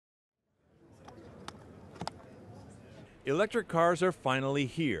Electric cars are finally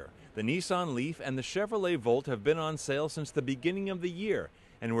here. The Nissan Leaf and the Chevrolet Volt have been on sale since the beginning of the year,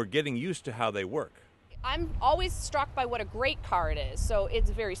 and we're getting used to how they work. I'm always struck by what a great car it is. So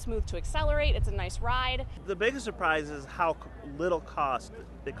it's very smooth to accelerate, it's a nice ride. The biggest surprise is how little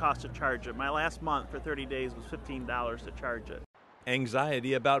it costs to charge it. My last month for 30 days was $15 to charge it.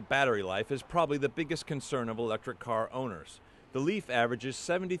 Anxiety about battery life is probably the biggest concern of electric car owners. The Leaf averages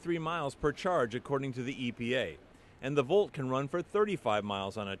 73 miles per charge according to the EPA. And the Volt can run for 35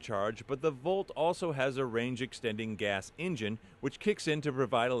 miles on a charge, but the Volt also has a range-extending gas engine, which kicks in to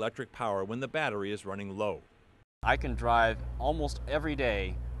provide electric power when the battery is running low. I can drive almost every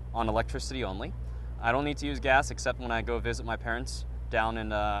day on electricity only. I don't need to use gas except when I go visit my parents down in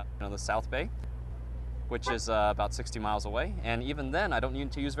the South Bay, which is about 60 miles away. And even then, I don't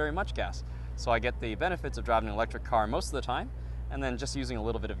need to use very much gas. So I get the benefits of driving an electric car most of the time, and then just using a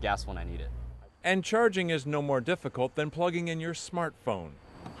little bit of gas when I need it. And charging is no more difficult than plugging in your smartphone.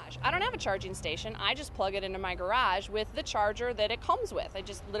 I don't have a charging station. I just plug it into my garage with the charger that it comes with. I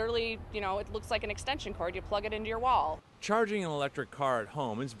just literally, it looks like an extension cord. You plug it into your wall. Charging an electric car at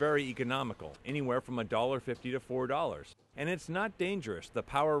home is very economical, anywhere from $1.50 to $4. And it's not dangerous. The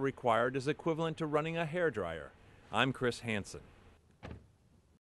power required is equivalent to running a hairdryer. I'm Chris Hansen.